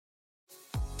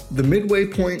The midway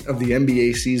point of the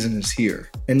NBA season is here,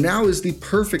 and now is the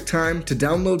perfect time to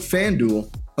download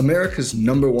FanDuel, America's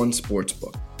 #1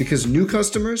 sportsbook, because new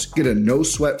customers get a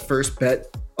no-sweat first bet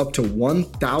up to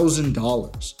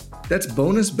 $1,000. That's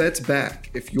bonus bets back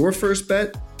if your first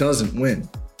bet doesn't win.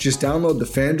 Just download the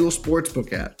FanDuel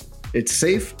Sportsbook app. It's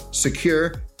safe,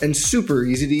 secure, and super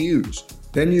easy to use.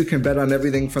 Then you can bet on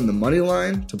everything from the money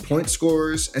line to point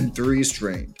scorers and threes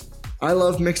drained. I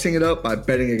love mixing it up by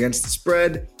betting against the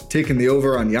spread, taking the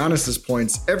over on Giannis's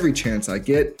points every chance I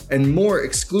get, and more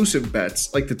exclusive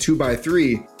bets like the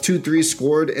 2x3, 2 threes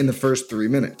scored in the first 3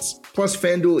 minutes. Plus,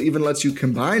 FanDuel even lets you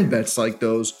combine bets like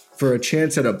those for a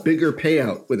chance at a bigger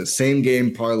payout with a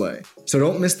same-game parlay. So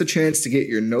don't miss the chance to get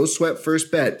your no-sweat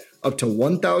first bet up to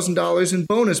 $1,000 in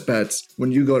bonus bets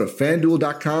when you go to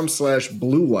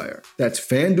FanDuel.com/BlueWire. That's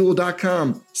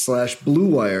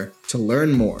FanDuel.com/BlueWire to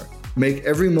learn more. Make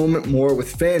every moment more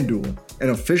with FanDuel, an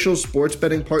official sports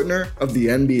betting partner of the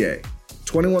NBA.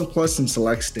 21 plus in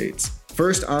select states.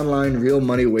 First online real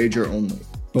money wager only.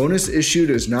 Bonus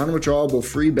issued as non-withdrawable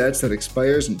free bets that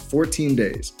expires in 14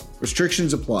 days.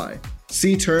 Restrictions apply.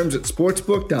 See terms at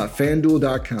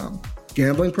sportsbook.fanduel.com.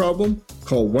 Gambling problem?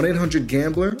 Call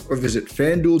 1-800-GAMBLER or visit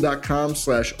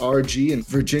fanduel.com/RG in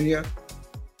Virginia.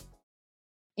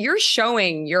 You're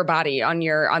showing your body on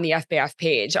the FBF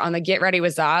page, on the Get Ready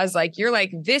with Zaz. Like, you're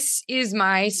like, this is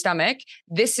my stomach.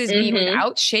 This is me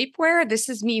without shapewear. This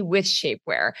is me with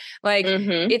shapewear. Like,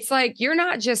 it's like, you're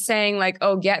not just saying like,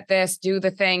 oh, get this, do the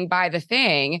thing, buy the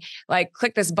thing, like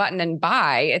click this button and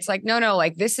buy. It's like, no,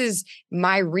 like this is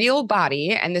my real body.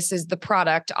 And this is the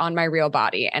product on my real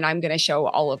body. And I'm going to show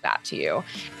all of that to you.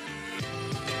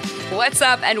 What's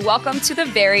up? And welcome to the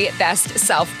Very Best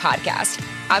Self podcast.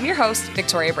 I'm your host,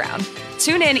 Victoria Brown.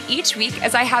 Tune in each week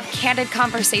as I have candid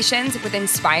conversations with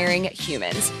inspiring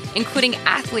humans, including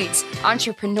athletes,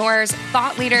 entrepreneurs,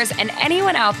 thought leaders, and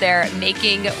anyone out there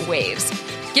making waves.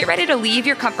 Get ready to leave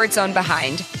your comfort zone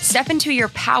behind, step into your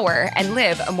power, and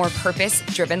live a more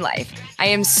purpose-driven life. I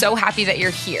am so happy that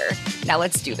you're here. Now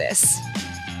let's do this.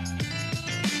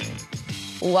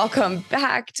 Welcome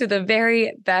back to the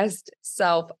Very Best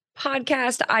Self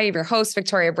podcast. I am your host,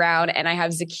 Victoria Brown, and I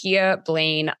have Zakia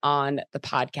Blaine on the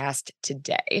podcast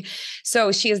today.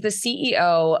 So she is the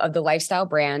CEO of the lifestyle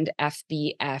brand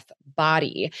FBF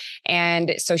Body.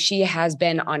 And so she has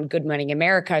been on Good Morning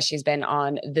America. She's been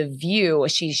on The View.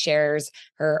 She shares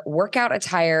her workout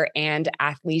attire and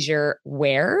athleisure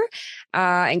wear,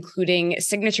 including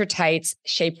signature tights,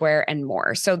 shapewear, and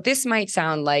more. So this might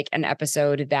sound like an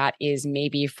episode that is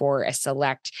maybe for a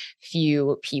select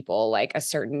few people, like a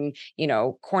certain,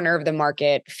 corner of the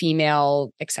market,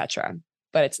 female, etc.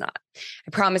 But it's not.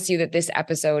 I promise you that this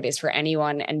episode is for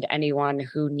anyone and anyone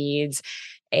who needs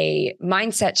a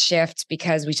mindset shift,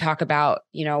 because we talk about,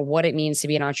 what it means to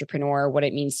be an entrepreneur, what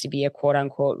it means to be a quote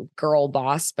unquote girl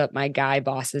boss, but my guy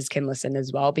bosses can listen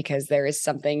as well, because there is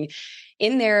something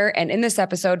in there and in this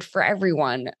episode for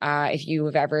everyone. If you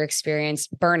have ever experienced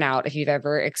burnout, if you've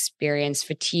ever experienced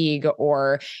fatigue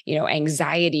or,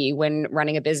 anxiety when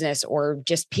running a business or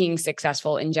just being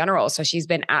successful in general. So she's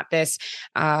been at this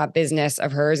business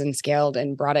of hers and scaled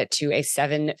and brought it to a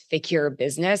 7-figure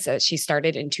business that she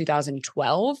started in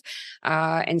 2012.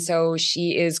 And so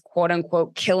she is quote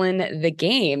unquote killing the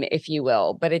game, if you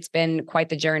will, but it's been quite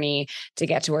the journey to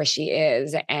get to where she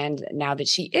is. And now that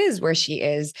she is where she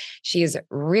is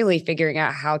really figuring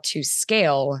out how to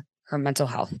scale her mental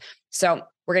health. So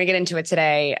we're going to get into it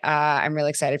today. I'm really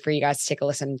excited for you guys to take a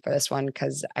listen for this one,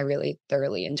 because I really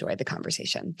thoroughly enjoyed the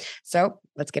conversation. So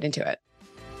let's get into it.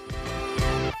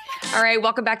 All right.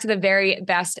 Welcome back to the Very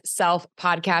Best Self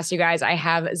podcast, you guys. I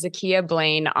have Zakia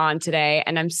Blaine on today,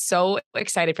 and I'm so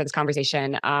excited for this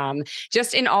conversation.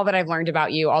 Just in all that I've learned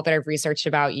about you, all that I've researched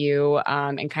about you,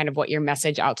 and kind of what your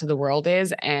message out to the world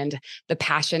is, and the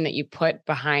passion that you put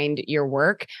behind your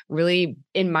work really,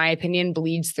 in my opinion,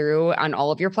 bleeds through on all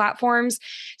of your platforms.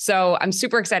 So I'm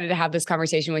super excited to have this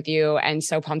conversation with you, and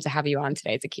so pumped to have you on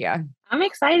today, Zakia. I'm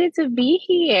excited to be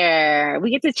here. We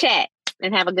get to chat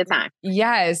and have a good time.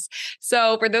 Yes.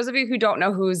 So for those of you who don't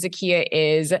know who Zakia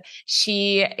is,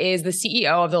 she is the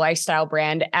CEO of the lifestyle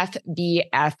brand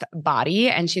FBF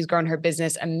Body, and she's grown her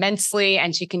business immensely,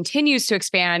 and she continues to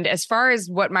expand. As far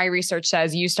as what my research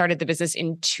says, you started the business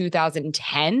in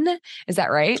 2010. Is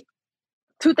that right?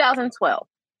 2012.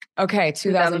 Okay,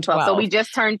 2012. So we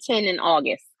just turned 10 in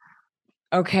August.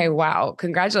 Okay, wow.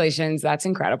 Congratulations. That's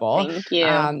incredible. Thank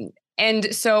you.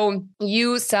 And so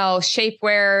you sell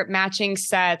shapewear, matching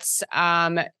sets,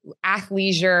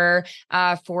 athleisure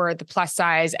for the plus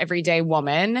size everyday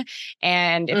woman.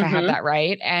 And if I have that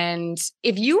right, and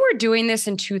if you were doing this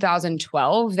in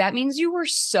 2012, that means you were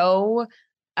so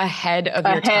ahead of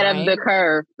your time. Ahead of the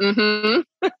curve.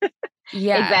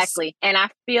 Yes. Exactly. And I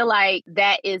feel like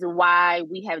that is why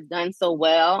we have done so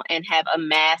well and have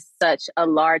amassed such a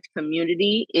large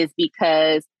community, is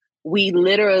because we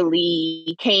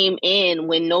literally came in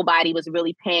when nobody was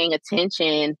really paying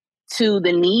attention to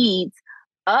the needs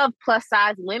of plus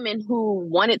size women who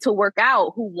wanted to work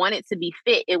out, who wanted to be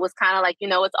fit. It was kind of like,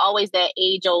 it's always that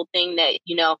age old thing that,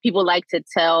 people like to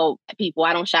tell people.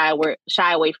 I don't shy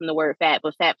away from the word fat,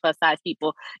 but fat plus size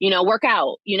people, work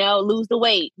out, lose the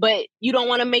weight, but you don't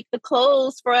want to make the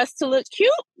clothes for us to look cute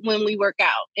when we work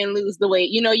out and lose the weight.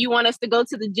 You want us to go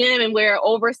to the gym and wear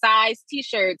oversized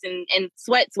t-shirts and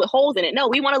sweats with holes in it. No,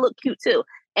 we want to look cute too.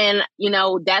 And,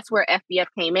 that's where FBF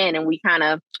came in, and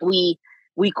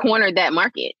we cornered that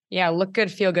market. Yeah. Look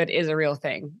good, feel good is a real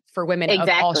thing for women of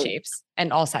all shapes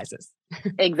and all sizes.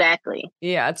 Exactly.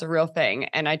 Yeah, it's a real thing.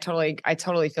 And I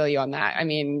totally feel you on that. I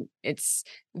mean, it's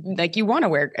like you want to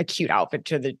wear a cute outfit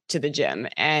to the gym,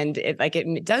 and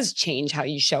it does change how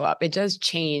you show up. It does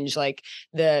change like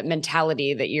the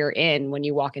mentality that you're in when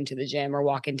you walk into the gym or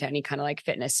walk into any kind of like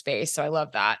fitness space. So I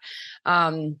love that.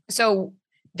 So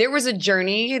there was a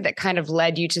journey that kind of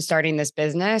led you to starting this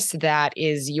business that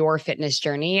is your fitness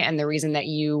journey, and the reason that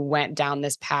you went down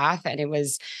this path, and it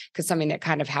was because something that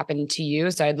kind of happened to you.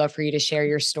 So I'd love for you to share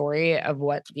your story of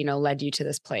what, led you to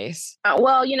this place.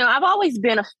 Well, I've always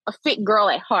been a fit girl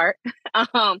at heart.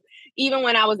 Even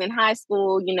when I was in high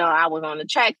school, I was on the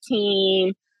track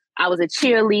team. I was a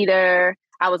cheerleader.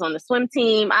 I was on the swim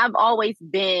team. I've always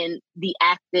been the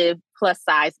active plus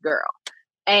size girl.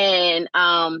 And,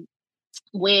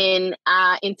 when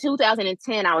in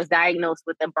 2010, I was diagnosed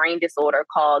with a brain disorder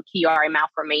called Chiari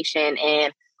malformation,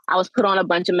 and I was put on a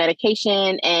bunch of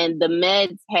medication, and the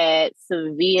meds had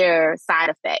severe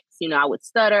side effects. I would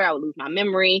stutter, I would lose my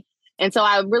memory. And so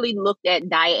I really looked at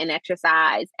diet and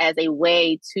exercise as a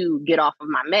way to get off of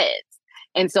my meds.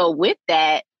 And so with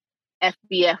that,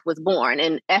 FBF was born.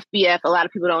 And FBF, a lot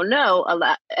of people don't know,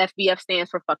 FBF stands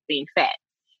for fuck being fat.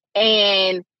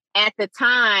 And at the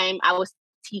time I was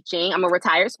teaching. I'm a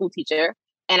retired school teacher,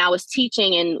 and I was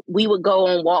teaching, and we would go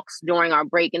on walks during our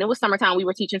break. And it was summertime. We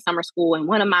were teaching summer school, and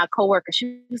one of my coworkers,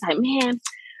 she was like, "Man,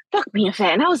 fuck being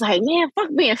fat." And I was like, "Man, fuck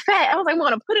being fat." I was like, "I'm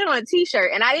going to put it on a t-shirt."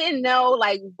 And I didn't know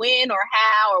like when or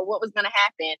how or what was going to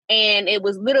happen. And it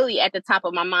was literally at the top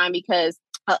of my mind because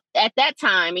at that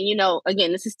time, and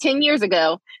again, this is 10 years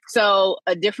ago, so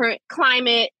a different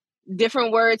climate,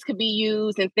 different words could be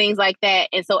used and things like that.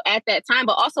 And so at that time,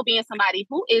 but also being somebody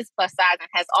who is plus size and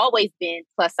has always been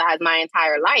plus size my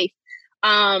entire life,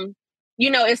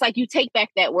 it's like you take back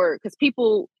that word, because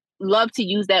people love to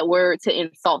use that word to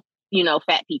insult,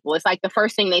 fat people. It's like the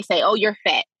first thing they say, "Oh, you're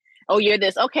fat. Oh, you're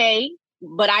this." Okay,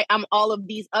 but I'm all of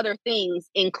these other things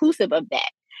inclusive of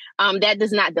that. That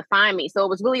does not define me. So it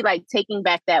was really like taking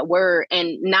back that word,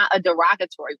 and not a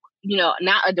derogatory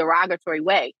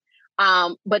way.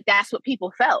 But that's what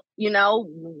people felt,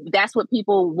 that's what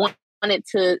people wanted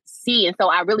to see. And so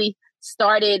I really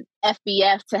started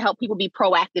FBF to help people be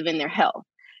proactive in their health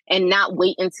and not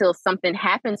wait until something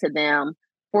happened to them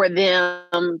for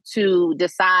them to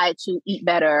decide to eat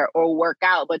better or work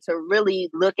out, but to really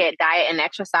look at diet and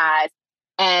exercise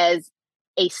as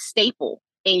a staple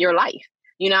in your life.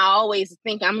 I always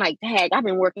think, I'm like, dang, I've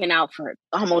been working out for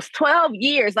almost 12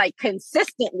 years, like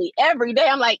consistently every day.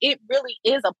 I'm like, it really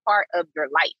is a part of your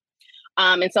life.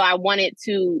 And so I wanted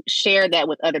to share that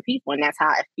with other people. And that's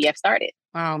how FBF started.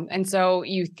 Wow. And so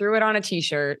you threw it on a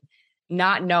t-shirt,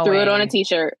 not knowing. Threw it on a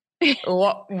t-shirt.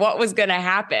 what was going to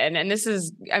happen. And this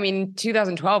is,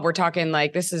 2012, we're talking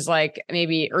like, this is like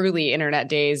maybe early internet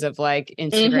days of like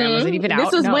Instagram. Was it even out?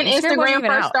 This was when Instagram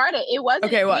first started. It wasn't.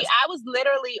 Okay, it was. I was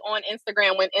literally on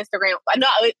Instagram when Instagram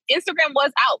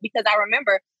was out, because I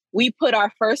remember we put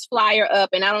our first flyer up,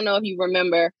 and I don't know if you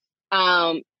remember,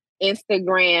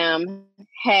 Instagram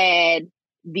had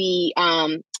the,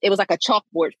 it was like a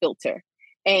chalkboard filter,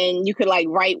 and you could like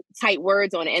type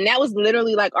words on it. And that was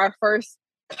literally like our first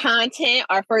content.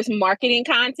 Our first marketing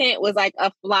content was like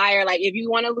a flyer, like, if you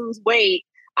want to lose weight,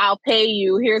 I'll pay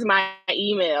you, here's my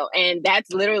email. And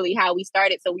that's literally how we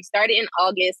started. So we started in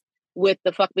August with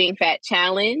the Fuck Being Fat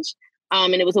challenge,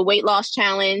 and it was a weight loss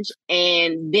challenge.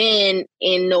 And then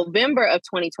in November of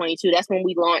 2022, that's when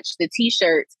we launched the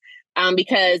t-shirts,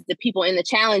 because the people in the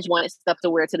challenge wanted stuff to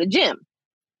wear to the gym.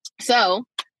 So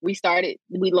we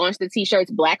launched the t-shirts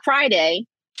Black Friday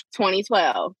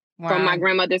 2012. from my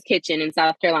grandmother's kitchen in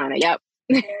South Carolina. Yep.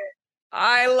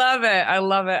 I love it. I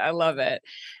love it. I love it.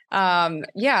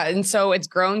 Yeah. And so it's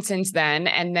grown since then.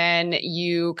 And then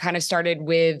you kind of started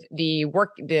with the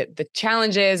the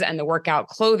challenges and the workout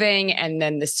clothing and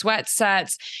then the sweat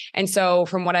sets. And so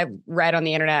from what I've read on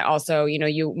the internet, also,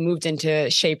 you moved into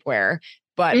shapewear,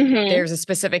 but there's a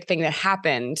specific thing that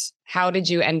happened. How did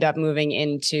you end up moving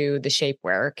into the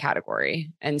shapewear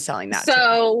category and selling that?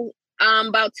 So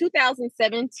about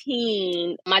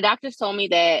 2017, my doctors told me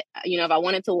that, if I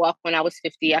wanted to walk when I was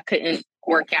 50, I couldn't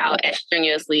work out as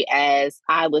strenuously as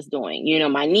I was doing.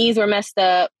 My knees were messed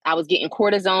up. I was getting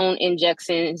cortisone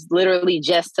injections literally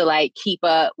just to keep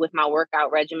up with my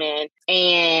workout regimen.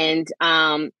 And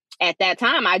at that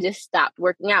time, I just stopped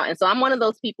working out. And so I'm one of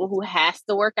those people who has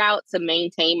to work out to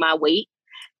maintain my weight.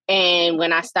 And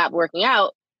when I stopped working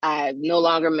out, I no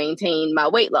longer maintained my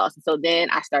weight loss. So then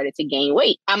I started to gain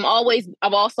weight. I've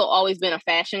also always been a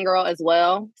fashion girl as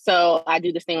well. So I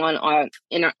do this thing on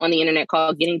the internet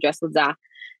called Getting Dressed with Zah.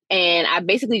 And I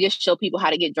basically just show people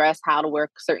how to get dressed, how to wear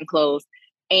certain clothes.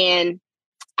 And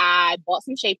I bought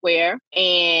some shapewear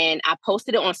and I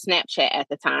posted it on Snapchat at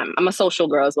the time. I'm a social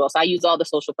girl as well, so I use all the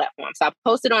social platforms. So I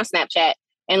posted on Snapchat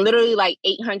and literally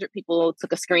 800 people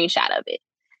took a screenshot of it.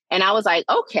 And I was like,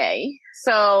 okay,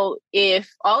 so if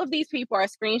all of these people are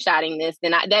screenshotting this,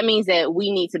 then that means that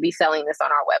we need to be selling this on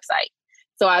our website.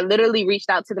 So I literally reached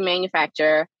out to the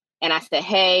manufacturer and I said,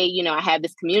 hey, I have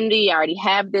this community. I already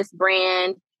have this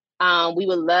brand. We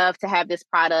would love to have this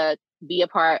product be a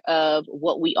part of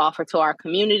what we offer to our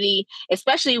community,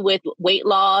 especially with weight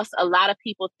loss. A lot of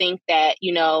people think that,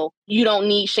 you don't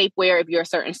need shapewear if you're a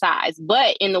certain size.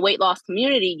 But in the weight loss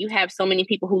community, you have so many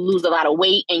people who lose a lot of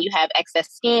weight and you have excess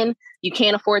skin. You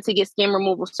can't afford to get skin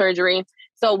removal surgery.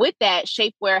 So with that,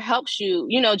 shapewear helps you,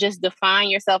 just define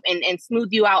yourself and smooth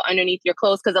you out underneath your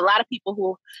clothes. Because a lot of people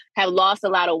who have lost a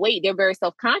lot of weight, they're very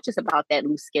self-conscious about that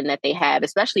loose skin that they have,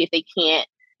 especially if they can't,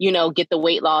 get the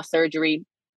weight loss surgery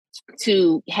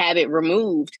to have it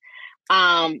removed.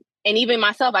 And even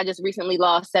myself, I just recently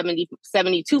lost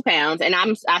 72 pounds and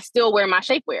I still wear my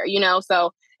shapewear,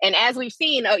 so, and as we've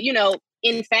seen,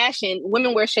 in fashion,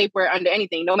 women wear shapewear under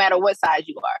anything, no matter what size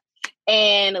you are.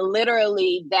 And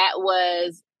literally that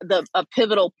was a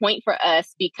pivotal point for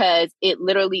us because it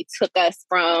literally took us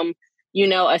from, a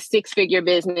 6-figure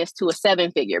business to a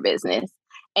 7-figure business.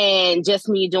 And just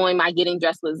me doing my Getting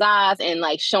Dressed with Zaz and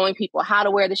showing people how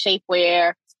to wear the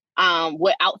shapewear,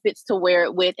 what outfits to wear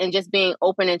it with, and just being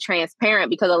open and transparent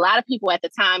because a lot of people at the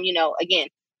time, again,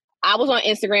 I was on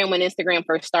Instagram when Instagram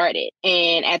first started.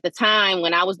 And at the time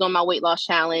when I was doing my weight loss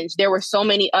challenge, there were so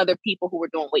many other people who were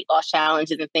doing weight loss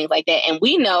challenges and things like that. And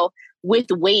we know with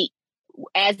weight,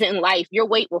 as in life, your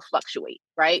weight will fluctuate,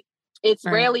 right? It's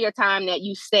rarely a time that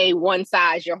you stay one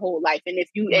size your whole life. And if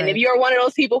you're one of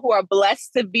those people who are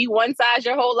blessed to be one size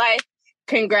your whole life,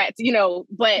 congrats,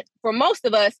 but for most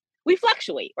of us, we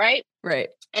fluctuate, right? Right.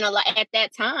 And at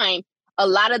that time, a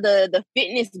lot of the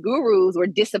fitness gurus were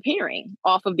disappearing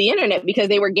off of the internet because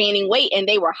they were gaining weight and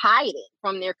they were hiding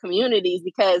from their communities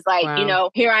because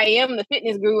here I am, the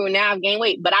fitness guru, and now I've gained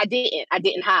weight, but I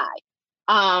didn't hide.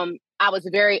 I was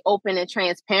very open and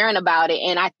transparent about it.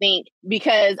 And I think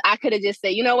because I could have just said,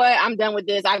 you know what, I'm done with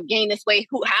this. I've gained this weight.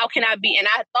 How can I be? And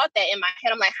I thought that in my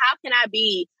head, I'm like, how can I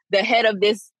be the head of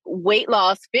this weight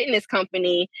loss fitness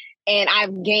company and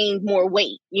I've gained more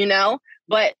weight,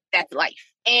 but that's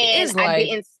life. And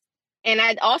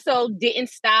I also didn't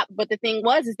stop. But the thing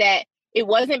is that it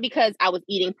wasn't because I was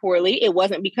eating poorly. It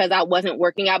wasn't because I wasn't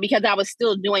working out, because I was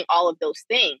still doing all of those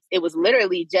things. It was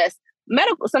literally just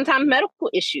sometimes medical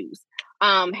issues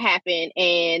happen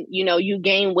and, you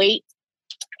gain weight.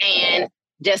 And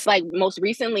just most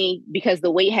recently, because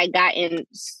the weight had gotten,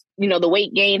 the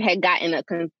weight gain had gotten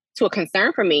to a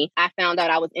concern for me, I found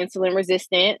out I was insulin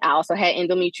resistant. I also had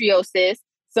endometriosis.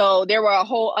 So there were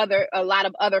a lot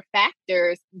of other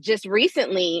factors just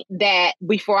recently that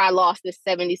before I lost this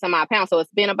 70 some odd pounds. So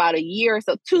it's been about 2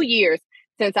 years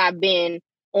since I've been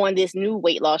on this new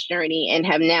weight loss journey and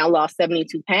have now lost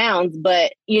 72 pounds.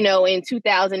 But, in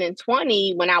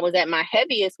 2020, when I was at my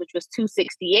heaviest, which was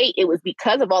 268, it was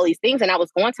because of all these things. And I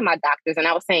was going to my doctors and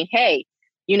I was saying, hey,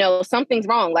 something's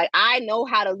wrong. I know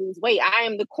how to lose weight. I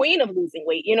am the queen of losing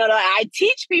weight. I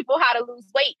teach people how to lose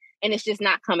weight and it's just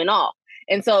not coming off.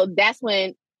 And so that's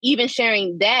when even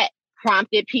sharing that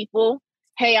prompted people,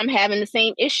 hey, I'm having the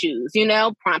same issues,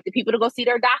 prompted people to go see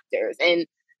their doctors and,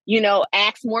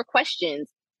 ask more questions.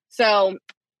 So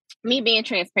me being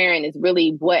transparent is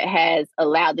really what has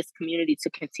allowed this community to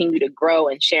continue to grow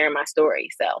and share my story.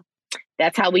 So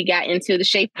that's how we got into the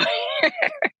shapewear.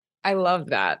 I love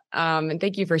that. And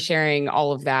thank you for sharing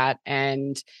all of that.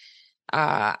 And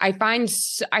I find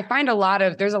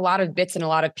there's a lot of bits and a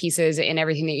lot of pieces in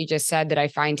everything that you just said that I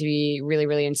find to be really,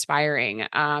 really inspiring.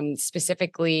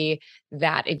 Specifically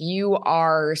that if you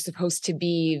are supposed to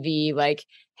be the like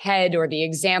head or the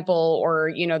example or,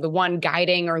 you know, the one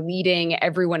guiding or leading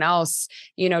everyone else,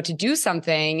 you know, to do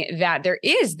something, that there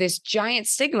is this giant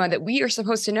stigma that we are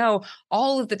supposed to know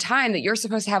all of the time, that you're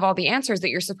supposed to have all the answers, that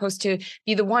you're supposed to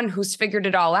be the one who's figured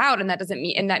it all out. And that doesn't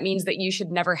mean, and that means that you should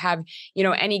never have, you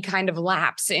know, any kind of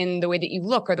lapse in the way that you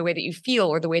look or the way that you feel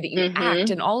or the way that you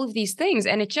act and all of these things.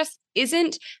 And it just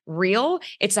isn't real.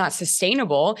 It's not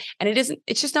sustainable. And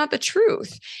it's just not the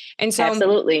truth. And so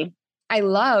absolutely. I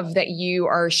love that you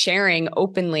are sharing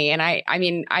openly. And I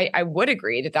mean, I would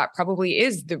agree that that probably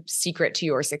is the secret to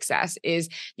your success, is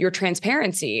your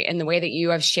transparency and the way that you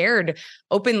have shared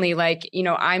openly, like, you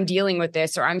know, I'm dealing with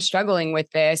this or I'm struggling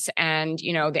with this. And,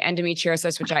 you know, the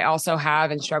endometriosis, which I also have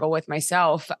and struggle with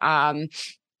myself. And,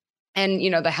 you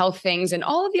know, the health things and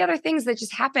all of the other things that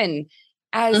just happen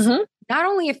as not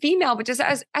only a female, but just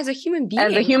as a human being.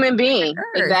 As a human being.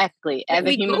 Exactly. As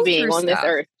a human being on this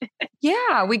earth.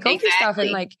 Yeah, we go through stuff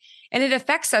and it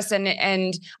affects us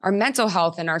and our mental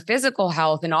health and our physical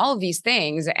health and all of these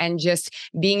things. And just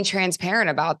being transparent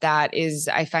about that is,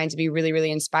 I find, to be really,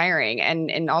 really inspiring.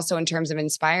 And also in terms of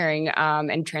inspiring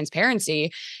and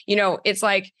transparency, you know, it's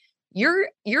like,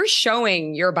 you're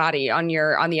showing your body on the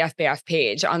FBF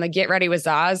page, on the Get Ready with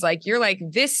Zaz. Like, you're like,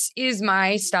 this is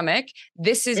my stomach.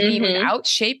 This is me without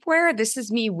shapewear. This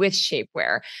is me with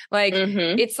shapewear. Like,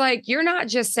 it's like, you're not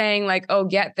just saying like, oh,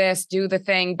 get this, do the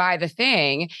thing, buy the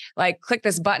thing, like click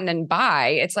this button and buy.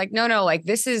 It's like, no, like,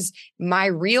 this is my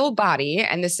real body.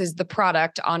 And this is the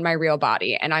product on my real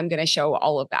body. And I'm going to show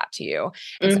all of that to you.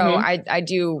 And so I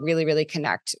do really, really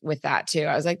connect with that too.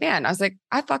 I was like,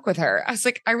 I fuck with her. I was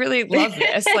like, I really love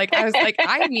this. Like,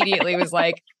 I immediately was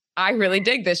like, I really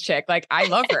dig this chick. Like, I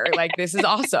love her. Like, this is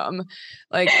awesome.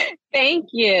 Like, thank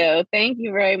you. Thank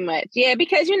you very much. Yeah.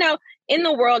 Because, you know, in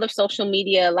the world of social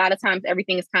media, a lot of times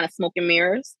everything is kind of smoke and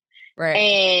mirrors. Right.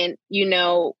 And, you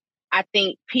know, I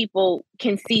think people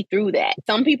can see through that.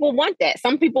 Some people want that.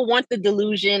 Some people want the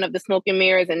delusion of the smoke and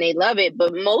mirrors and they love it.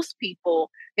 But most people,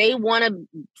 they want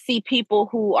to see people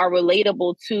who are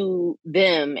relatable to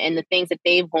them and the things that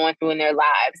they've gone through in their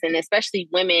lives. And especially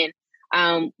women,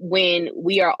 when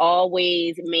we are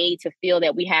always made to feel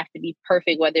that we have to be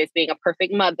perfect, whether it's being a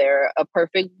perfect mother, a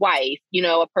perfect wife, you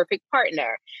know, a perfect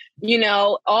partner, you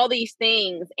know, all these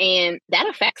things. And that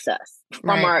affects us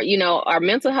from our, you know, our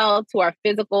mental health to our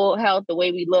physical health, the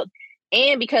way we look.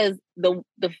 And because the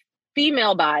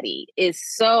female body is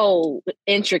so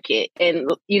intricate and,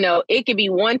 you know, it could be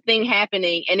one thing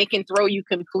happening and it can throw you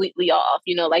completely off,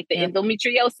 you know, like the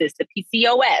endometriosis, the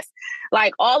PCOS,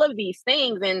 like all of these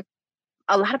things. And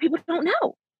a lot of people don't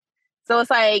know. So it's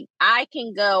like, I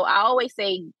always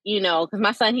say, you know, because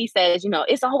my son, he says, you know,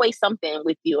 it's always something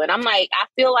with you. And I'm like, I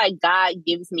feel like God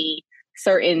gives me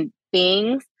certain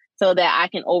things so that I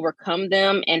can overcome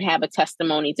them and have a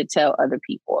testimony to tell other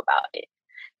people about it.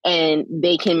 And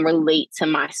they can relate to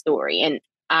my story. And,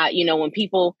 you know, when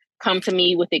people come to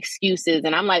me with excuses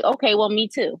and I'm like, okay, well, me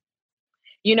too.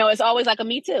 You know, it's always like a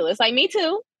me too. It's like, me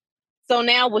too. So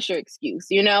now what's your excuse?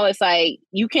 You know, it's like,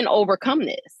 you can overcome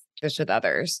this. Just with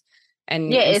others.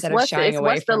 And instead of shying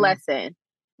away from the lesson.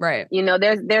 Right. You know,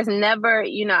 there's never,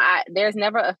 you know, there's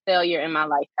never a failure in my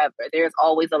life ever. There's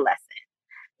always a lesson.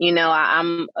 You know,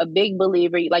 I'm a big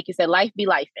believer, like you said, life be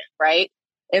lifing, right?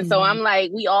 And so I'm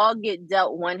like, we all get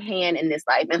dealt one hand in this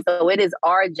life. And so it is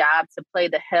our job to play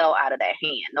the hell out of that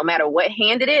hand. No matter what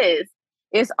hand it is,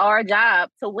 it's our job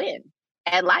to win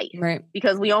at life. Right.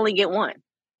 Because we only get one.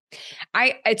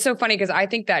 It's so funny because I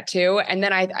think that too. And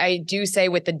then I do say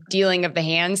with the dealing of the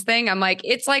hands thing, I'm like,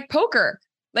 it's like poker.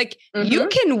 Like you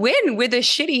can win with a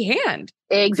shitty hand.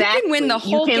 Exactly. You can win the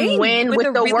whole game. You can win with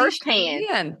the really worst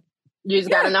hand. You just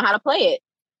got to know how to play it.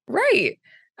 Right.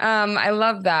 I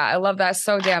love that. I love that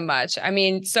so damn much. I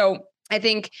mean, so I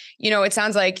think, you know, it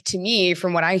sounds like to me,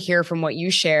 from what I hear from what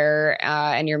you share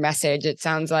and your message, it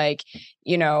sounds like,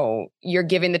 you know, you're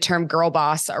giving the term girl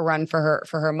boss a run for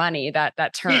her money,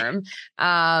 that term.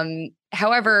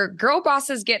 However, girl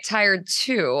bosses get tired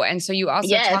too. And so you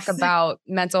also talk about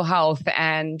mental health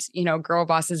and, you know, girl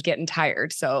bosses getting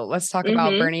tired. So let's talk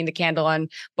about burning the candle on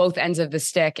both ends of the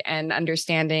stick and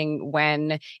understanding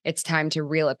when it's time to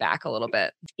reel it back a little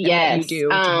bit. Yes. What you do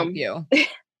to help you.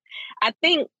 I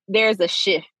think there's a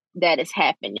shift that is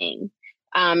happening,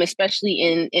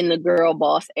 especially in the girl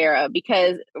boss era,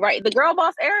 because the girl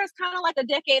boss era is kind of like a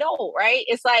decade old, right?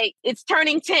 It's like, it's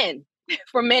turning 10.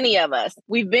 for many of us.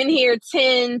 We've been here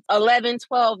 10, 11,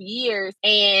 12 years.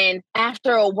 And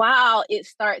after a while, it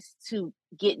starts to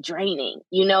get draining.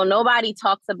 Nobody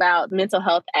talks about mental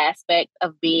health aspect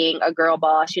of being a girl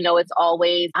boss. It's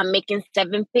always, I'm making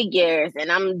 7 figures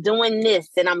and I'm doing this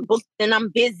and I'm booked and I'm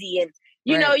busy. And,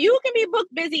 you can be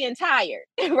booked, busy and tired,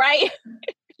 right?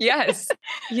 Yes.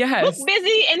 Booked,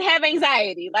 busy and have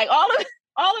anxiety. Like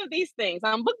all of these things.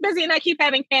 I'm booked, busy, and I keep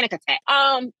having panic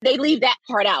attacks. They leave that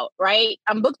part out, right?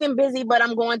 I'm booked and busy, but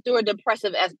I'm going through a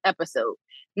depressive episode.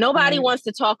 Nobody wants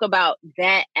to talk about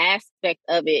that aspect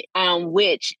of it,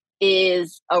 which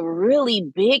is a really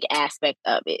big aspect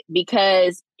of it.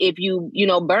 Because if you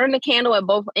burn the candle at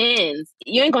both ends,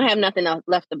 you ain't gonna have nothing else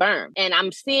left to burn. And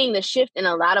I'm seeing the shift in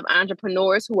a lot of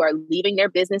entrepreneurs who are leaving their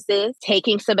businesses,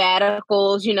 taking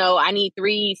sabbaticals. I need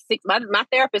 3, 6. My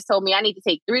therapist told me I need to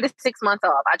take 3 to 6 months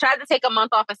off. I tried to take a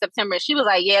month off in September, and she was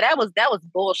like, "Yeah, that was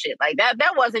bullshit. Like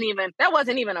that wasn't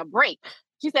even a break."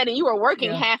 She said, and you were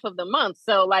working half of the month.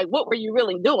 So like, what were you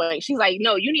really doing? She's like,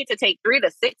 no, you need to take 3 to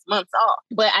 6 months off.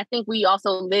 But I think we also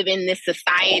live in this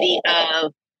society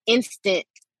of instant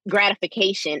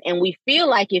gratification. And we feel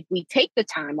like if we take the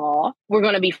time off, we're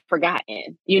going to be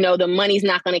forgotten. The money's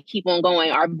not going to keep on going.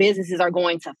 Our businesses are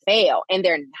going to fail. And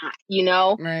they're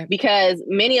not, right. Because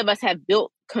many of us have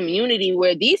built community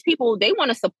where these people, they want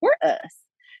to support us.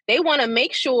 They want to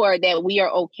make sure that we are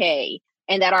okay.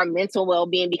 And that our mental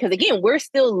well-being, because again, we're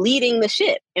still leading the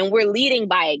ship and we're leading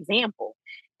by example.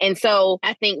 And so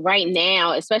I think right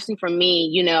now, especially for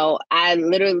me, I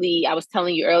was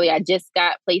telling you earlier, I just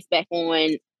got placed back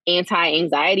on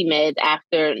anti-anxiety meds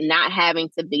after not having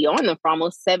to be on them for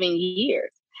almost 7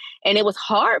 years. And it was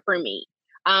hard for me.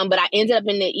 But I ended up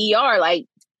in the ER like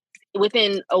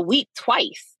within a week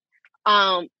twice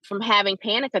from having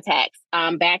panic attacks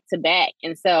back to back.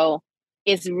 And so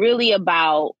it's really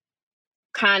about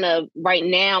kind of right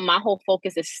now, my whole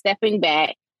focus is stepping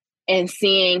back and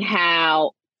seeing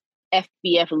how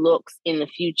FBF looks in the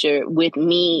future with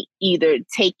me either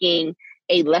taking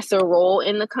a lesser role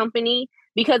in the company.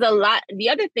 Because the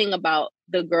other thing about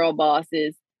the girl boss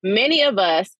is many of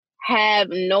us have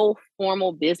no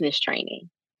formal business training,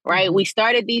 right? Mm-hmm. We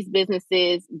started these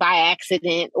businesses by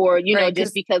accident or, right,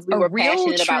 just because we were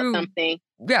passionate about something.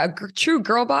 Yeah, a true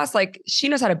girl boss, like she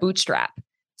knows how to bootstrap.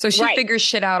 So she figures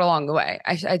shit out along the way.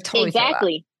 I totally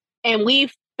exactly. feel that. And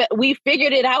we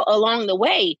figured it out along the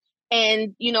way.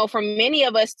 And, for many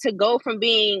of us to go from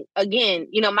being, again,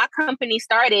 my company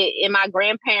started in my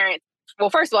grandparents,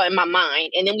 well, first of all, in my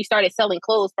mind, and then we started selling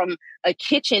clothes from a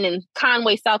kitchen in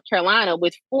Conway, South Carolina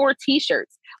with 4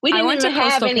 T-shirts. We didn't even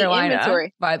have any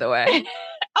inventory. By the way.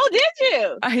 Oh, did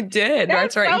you? I did.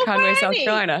 That's right. So in Conway, South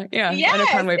Carolina. Yeah. Yes, I know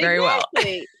Conway very well.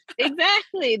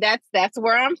 Exactly. That's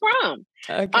where I'm from.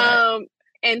 Okay.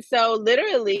 And so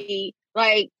literally,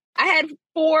 like, I had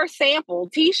 4 sample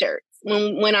T-shirts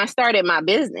when I started my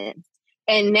business.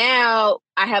 And now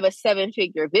I have a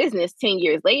 7-figure business 10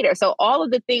 years later. So all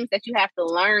of the things that you have to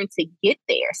learn to get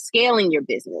there, scaling your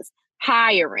business,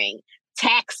 hiring,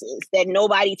 taxes that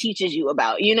nobody teaches you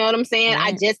about. You know what I'm saying?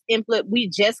 Right. We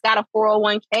just got a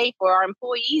 401k for our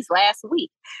employees last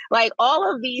week. Like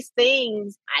all of these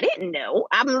things I didn't know.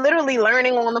 I'm literally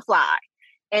learning on the fly.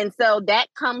 And so that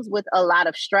comes with a lot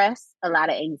of stress, a lot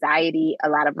of anxiety, a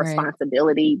lot of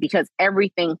responsibility, because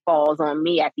everything falls on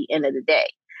me at the end of the day.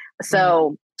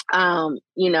 So,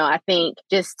 I think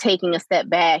just taking a step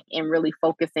back and really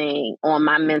focusing on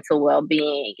my mental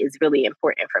well-being is really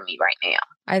important for me right now.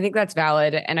 I think that's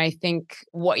valid. And I think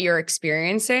what you're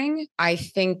experiencing, I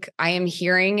think I am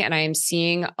hearing and I am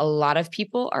seeing a lot of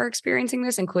people are experiencing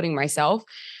this, including myself.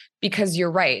 Because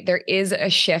you're right. There is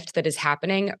a shift that is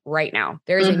happening right now.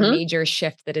 There is a major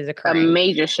shift that is occurring. A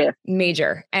major shift.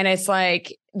 Major. And it's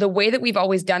like the way that we've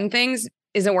always done things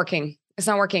isn't working. It's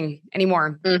not working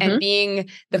anymore. And being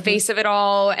the face of it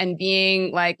all and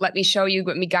being like, let me show you,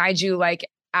 let me guide you, like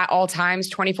at all times,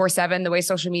 24/7, the way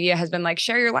social media has been like,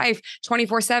 share your life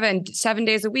 24/7, 7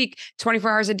 days a week, 24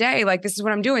 hours a day. Like, this is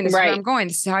what I'm doing. This is where I'm going.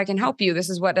 This is how I can help you. This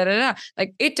is what,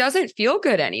 Like, it doesn't feel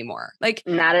good anymore. Like,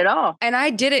 not at all. And I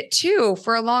did it too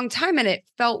for a long time and it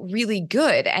felt really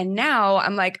good. And now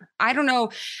I'm like, I don't know.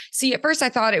 See, at first I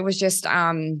thought it was just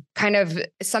kind of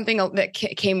something that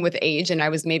came with age and I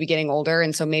was maybe getting older.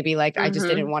 And so maybe like, I just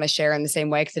didn't want to share in the same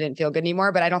way because it didn't feel good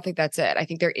anymore. But I don't think that's it. I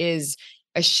think there is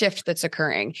a shift that's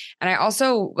occurring. And I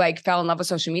also like fell in love with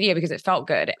social media because it felt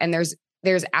good. And there's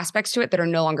there's aspects to it that are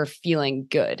no longer feeling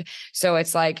good. So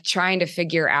it's like trying to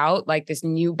figure out like this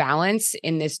new balance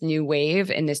in this new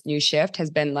wave, in this new shift has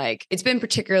been like, it's been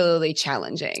particularly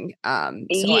challenging. So I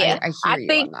hear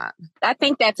you on that. I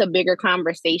think that's a bigger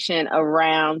conversation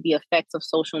around the effects of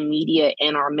social media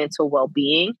and our mental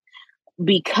well-being.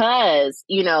 Because,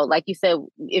 like you said,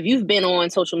 if you've been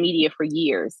on social media for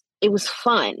years, it was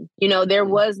fun. There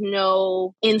was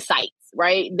no insights,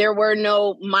 right? There were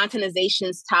no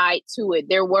monetizations tied to it.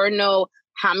 There were no,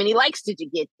 how many likes did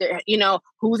you get there?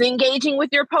 Who's engaging with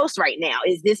your post right now?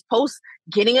 Is this post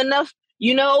getting enough,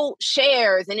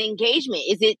 shares and engagement?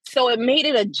 So it made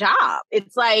it a job.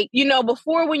 It's like,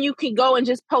 before when you could go and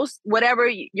just post whatever,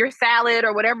 your salad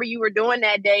or whatever you were doing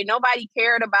that day, nobody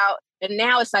cared about. And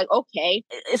now it's like, okay,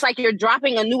 it's like you're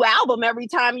dropping a new album every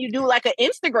time you do like an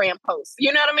Instagram post.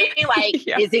 You know what I mean? Like,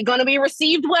 yeah. Is it going to be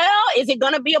received well? Is it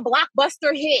going to be a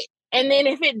blockbuster hit? And then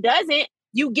if it doesn't,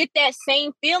 you get that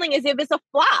same feeling as if it's a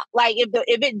flop. Like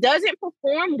if it doesn't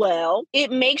perform well,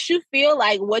 it makes you feel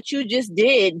like what you just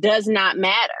did does not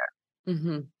matter,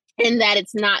 and that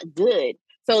it's not good.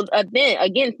 So then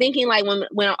again, thinking like when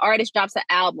an artist drops an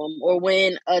album or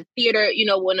when a theater,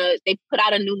 when they put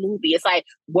out a new movie, it's like,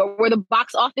 what were the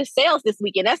box office sales this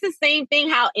weekend? That's the same thing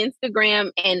how Instagram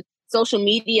and social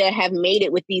media have made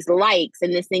it with these likes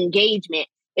and this engagement.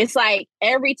 It's like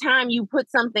every time you put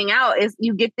something out,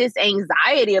 you get this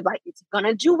anxiety of like, it's going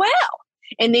to do well.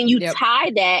 And then you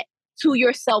tie that to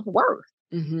your self-worth.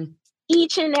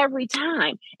 Each and every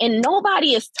time. And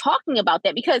nobody is talking about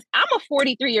that because I'm a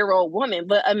 43-year-old woman,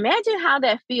 but imagine how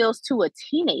that feels to a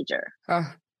teenager.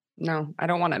 No, I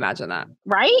don't want to imagine that.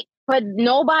 Right? But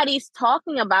nobody's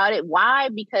talking about it. Why?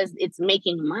 Because it's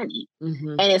making money.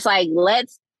 And it's like,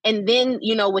 and then,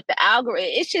 with the algorithm,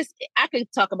 it's just, I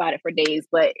could talk about it for days,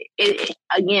 but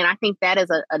again, I think that is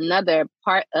another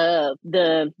part of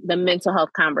the mental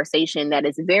health conversation that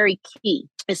is very key,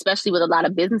 especially with a lot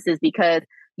of businesses, because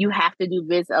you have to do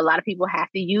this. A lot of people have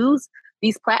to use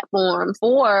these platforms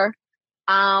for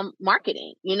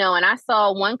marketing, and I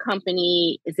saw one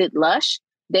company, is it Lush?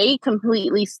 They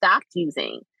completely stopped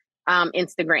using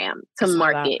Instagram to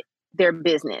market their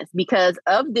business because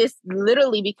of this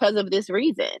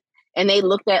reason. And they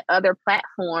looked at other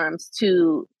platforms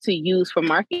to use for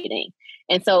marketing.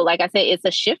 And so, like I said, it's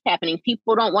a shift happening.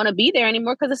 People don't want to be there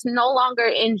anymore because it's no longer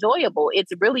enjoyable.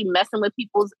 It's really messing with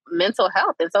people's mental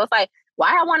health. And so it's like,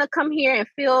 why I want to come here and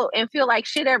feel like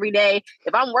shit every day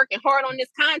if I'm working hard on this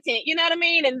content, you know what I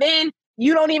mean? And then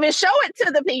you don't even show it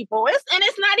to the people.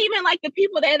 It's not even like the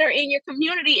people that are in your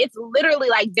community. It's literally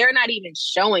like they're not even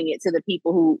showing it to the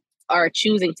people who are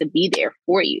choosing to be there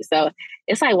for you. So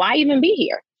it's like, why even be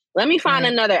here? Let me find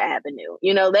another avenue,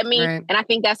 and I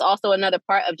think that's also another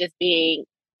part of just being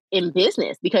in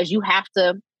business because you have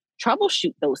to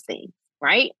troubleshoot those things,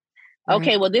 right?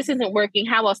 Okay, well, this isn't working.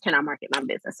 How else can I market my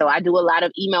business? So I do a lot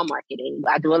of email marketing.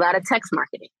 I do a lot of text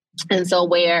marketing. And so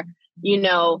where,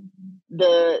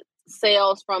 the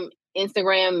sales from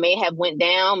Instagram may have went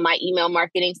down, my email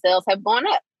marketing sales have gone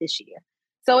up this year.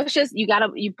 So it's just,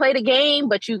 you play the game,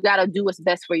 but you got to do what's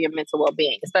best for your mental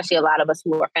well-being, especially a lot of us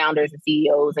who are founders and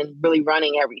CEOs and really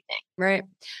running everything. Right.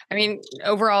 I mean,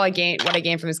 overall, what I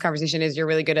gained from this conversation is you're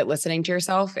really good at listening to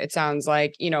yourself. It sounds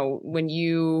like, when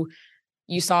you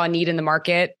saw a need in the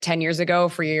market 10 years ago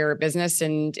for your business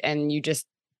and you just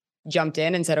jumped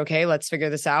in and said, okay, let's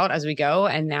figure this out as we go.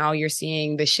 And now you're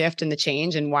seeing the shift and the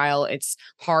change. And while it's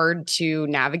hard to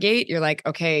navigate, you're like,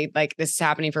 okay, like this is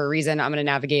happening for a reason. I'm going to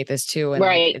navigate this too. And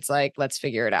it's like, let's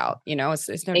figure it out. It's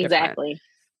no different. Exactly.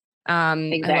 I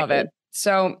love it.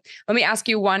 So let me ask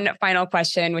you one final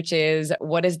question, which is,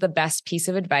 what is the best piece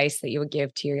of advice that you would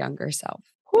give to your younger self?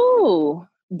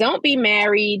 Don't be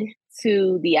married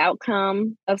to the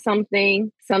outcome of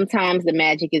something. Sometimes the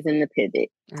magic is in the pivot,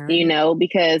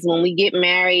 because when we get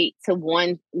married to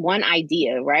one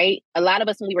idea, right? A lot of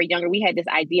us, when we were younger, we had this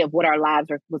idea of what our lives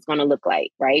was going to look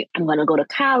like, right? I'm going to go to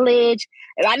college.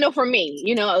 And I know for me,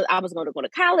 I was going to go to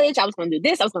college. I was going to do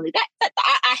this. I was going to do that.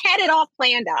 I had it all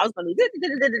planned out. I was going to do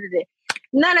this.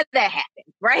 None of that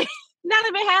happened, right? None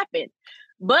of it happened.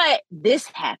 But this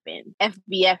happened.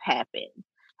 FBF happened.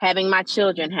 Having my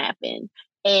children happen.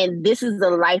 And this is the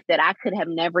life that I could have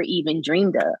never even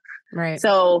dreamed of. Right.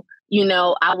 So,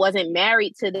 I wasn't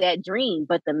married to that dream,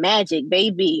 but the magic,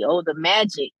 baby, the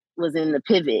magic was in the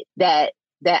pivot that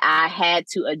I had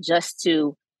to adjust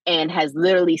to and has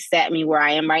literally sat me where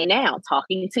I am right now,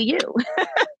 talking to you.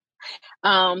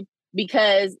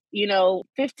 Because,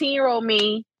 15-year-old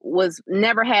me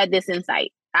never had this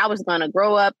insight. I was going to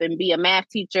grow up and be a math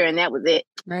teacher and that was it.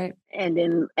 Right.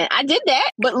 And I did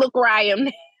that, but look where I am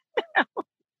now.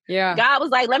 Yeah. God was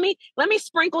like, let me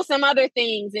sprinkle some other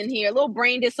things in here, a little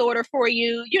brain disorder for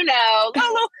you, you know, a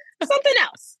little something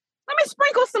else. Let me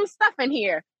sprinkle some stuff in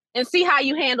here and see how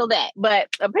you handle that. But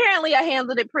apparently I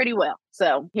handled it pretty well.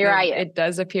 So here I am. It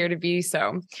does appear to be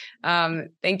so.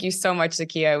 Thank you so much,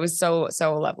 Zakia. It was so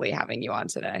lovely having you on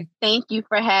today. Thank you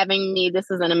for having me. This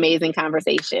is an amazing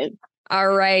conversation.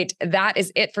 All right. That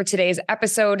is it for today's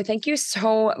episode. Thank you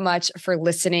so much for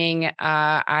listening.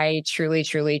 I truly,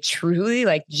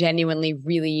 like genuinely,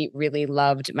 really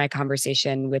loved my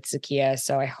conversation with Zakia.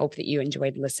 So I hope that you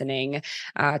enjoyed listening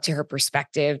to her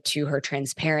perspective, to her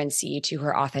transparency, to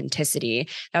her authenticity.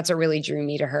 That's what really drew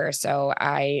me to her. So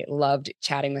I loved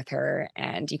chatting with her.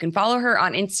 And you can follow her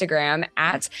on Instagram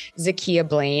at Zakia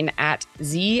Blain, at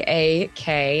ZAKIABLAIN.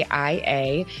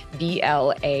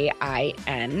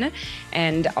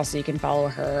 And also you can follow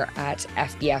her at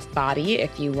FBF Body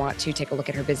if you want to take a look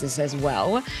at her business as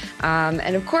well.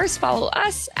 And of course, follow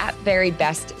us at Very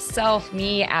Best Self,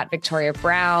 me at Victoria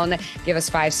Brown. Give us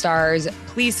 5 stars.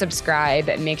 Please subscribe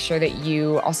and make sure that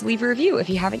you also leave a review if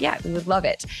you haven't yet. We would love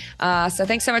it. So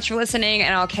thanks so much for listening,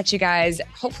 and I'll catch you guys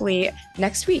hopefully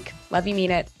next week. Love you, mean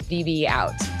it. VB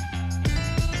out.